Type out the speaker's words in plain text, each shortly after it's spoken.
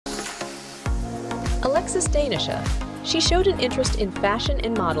Alexus Danisha. She showed an interest in fashion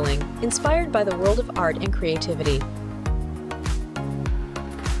and modeling, inspired by the world of art and creativity.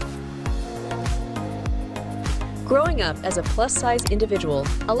 Growing up as a plus-size individual,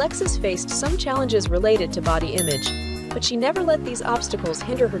 Alexus faced some challenges related to body image, but she never let these obstacles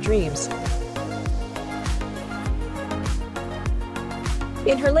hinder her dreams.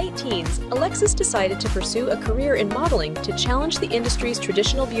 In her late teens, Alexus decided to pursue a career in modeling to challenge the industry's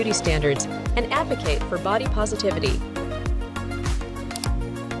traditional beauty standards and advocate for body positivity.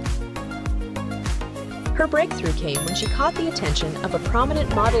 Her breakthrough came when she caught the attention of a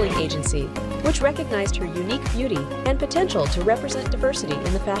prominent modeling agency, which recognized her unique beauty and potential to represent diversity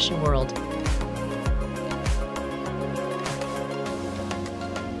in the fashion world.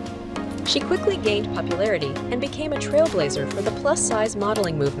 She quickly gained popularity and became a trailblazer for the plus-size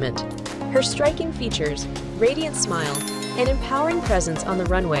modeling movement. Her striking features, radiant smile, and empowering presence on the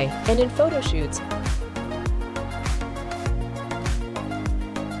runway and in photo shoots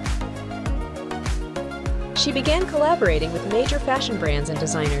She began collaborating with major fashion brands and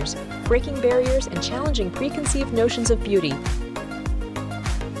designers, breaking barriers and challenging preconceived notions of beauty.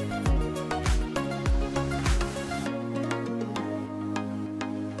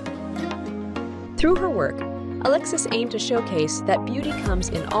 Through her work, Alexus aimed to showcase that beauty comes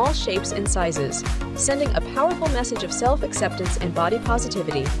in all shapes and sizes, sending a powerful message of self-acceptance and body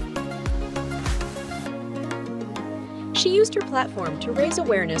positivity. She used her platform to raise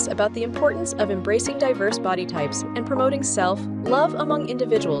awareness about the importance of embracing diverse body types and promoting self-love among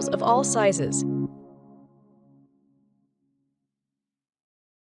individuals of all sizes.